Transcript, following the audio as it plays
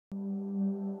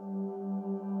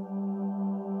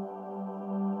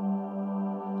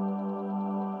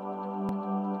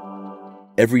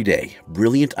Every day,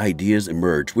 brilliant ideas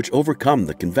emerge which overcome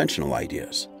the conventional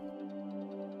ideas.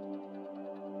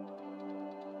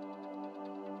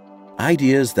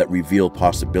 Ideas that reveal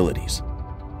possibilities.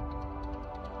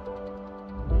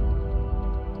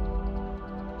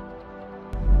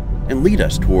 And lead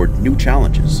us toward new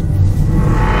challenges.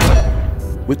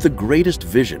 With the greatest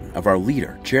vision of our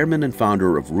leader, chairman and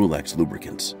founder of Rulexx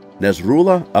Lubricants,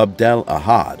 Nasrullah Abdel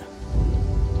Ahad,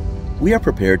 we are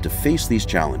prepared to face these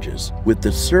challenges with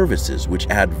the services which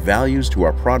add values to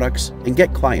our products and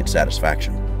get client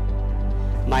satisfaction.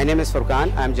 My name is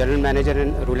Furkan. I am General Manager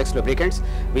in Rulexx Lubricants.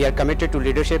 We are committed to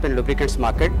leadership in lubricants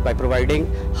market by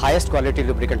providing highest quality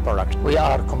lubricant product. We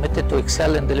are committed to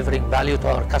excel in delivering value to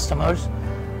our customers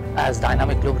as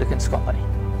Dynamic Lubricants Company.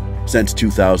 Since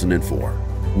 2004,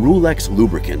 Rulexx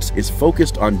Lubricants is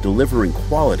focused on delivering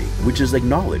quality which is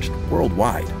acknowledged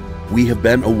worldwide. We have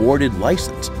been awarded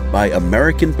license by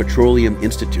American Petroleum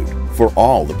Institute for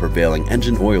all the prevailing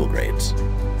engine oil grades.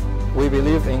 We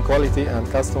believe in quality and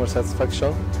customer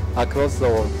satisfaction across the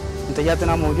world.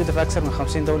 منتجاتنا موجودة في أكثر من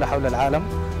 50 دولة حول العالم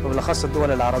وبالأخص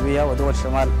الدول العربية ودول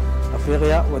شمال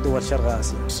أفريقيا ودول شرق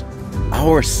آسيا.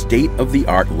 Our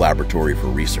state-of-the-art laboratory for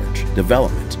research,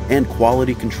 development, and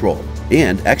quality control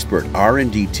and expert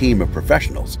R&D team of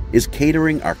professionals is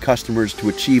catering our customers to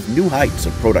achieve new heights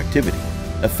of productivity,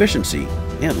 efficiency,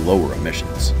 and lower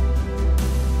emissions.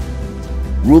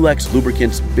 Rulexx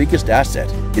Lubricants' biggest asset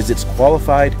is its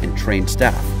qualified and trained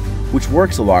staff, which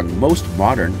works along most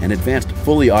modern and advanced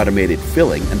fully automated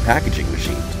filling and packaging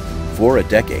machines. For a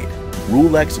decade,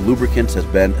 Rulexx Lubricants has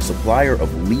been a supplier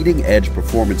of leading-edge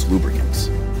performance lubricants.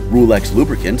 Rulexx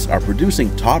Lubricants are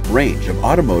producing top range of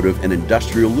automotive and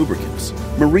industrial lubricants,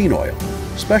 marine oil,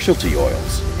 specialty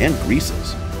oils, and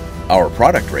greases. Our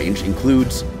product range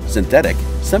includes synthetic,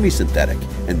 semi-synthetic,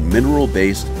 and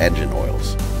mineral-based engine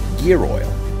oils, gear oil,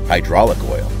 hydraulic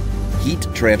oil, heat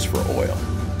transfer oil,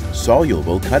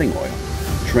 soluble cutting oil,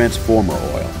 transformer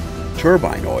oil,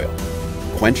 turbine oil,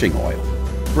 quenching oil,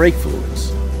 brake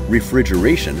fluids,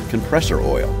 refrigeration compressor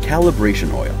oil,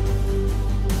 calibration oil.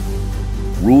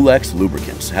 Rulexx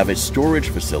Lubricants have a storage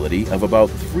facility of about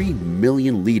 3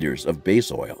 million liters of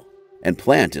base oil, and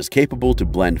plant is capable to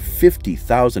blend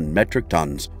 50,000 metric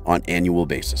tons on annual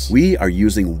basis. We are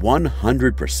using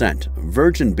 100%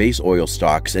 virgin base oil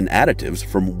stocks and additives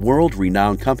from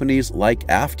world-renowned companies like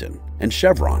Afton and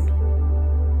Chevron.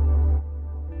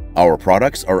 Our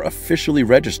products are officially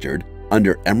registered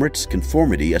under Emirates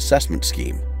Conformity Assessment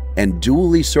Scheme and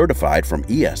duly certified from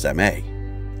ESMA.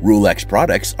 Rulexx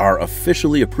products are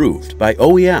officially approved by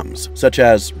OEMs such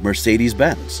as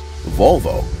Mercedes-Benz,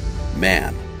 Volvo,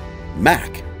 MAN,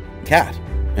 Mack, CAT,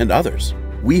 and others.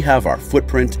 We have our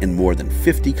footprint in more than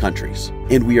 50 countries,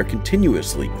 and we are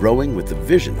continuously growing with the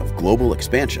vision of global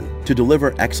expansion to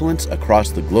deliver excellence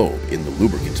across the globe in the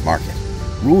lubricants market.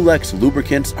 Rulexx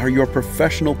Lubricants are your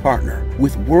professional partner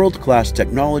with world-class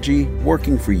technology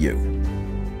working for you.